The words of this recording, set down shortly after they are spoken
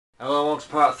Hello, welcome to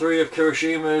part 3 of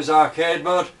Kirishima's arcade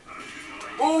mode.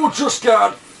 Oh, just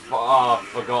got... Oh, I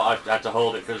forgot I had to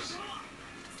hold it because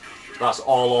that's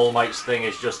All Might's thing,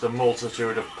 is just a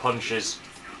multitude of punches.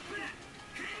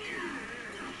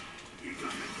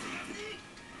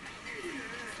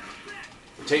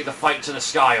 Take the fight to the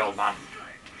sky, old man.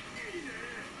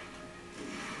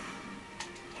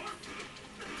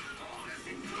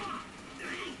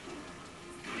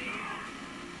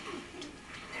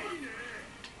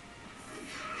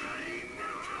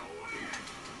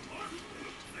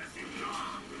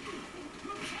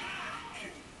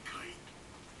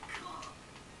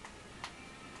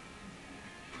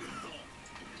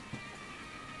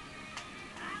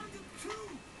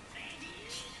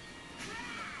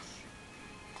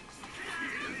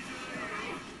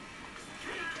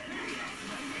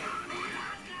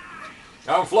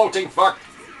 I'm floating, fuck!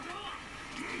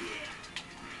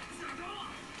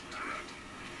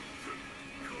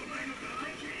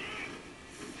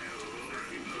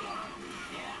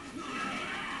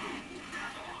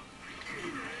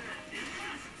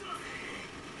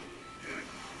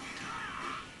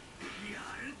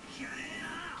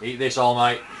 Eat this, All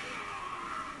Might.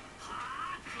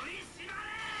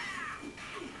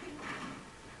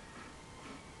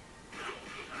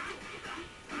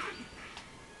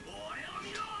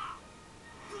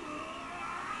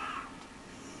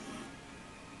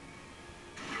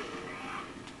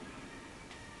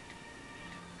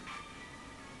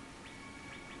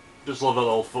 Just love that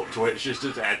little foot twitch, just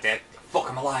fuck,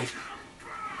 I'm alive.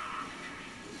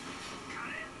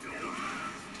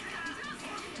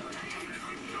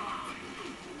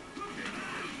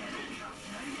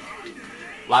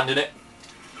 Landed it.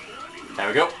 There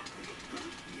we go.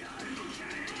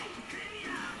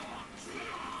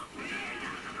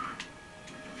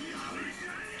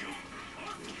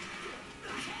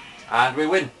 And we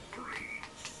win.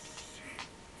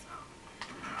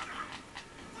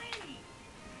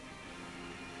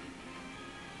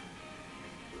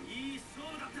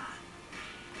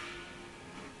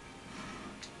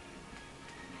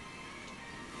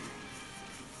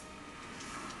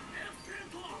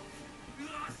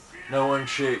 No one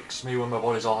shakes me when my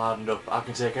body's all hardened up. I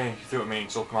can take anything through me and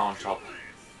still come out on top.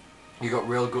 You got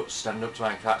real guts to stand up to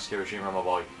my attacks, Kirishima, my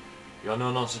boy. Your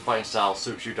no-nonsense fighting style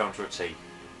suits you down to a T.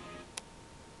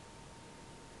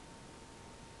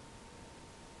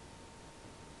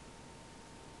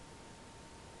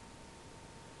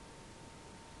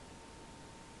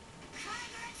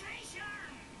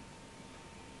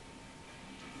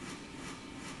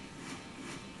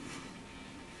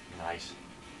 Nice.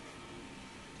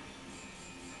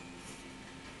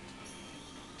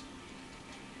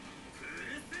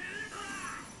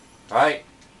 Alright,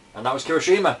 and that was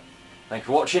Kirishima. Thanks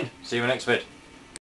for watching. See you in the next vid.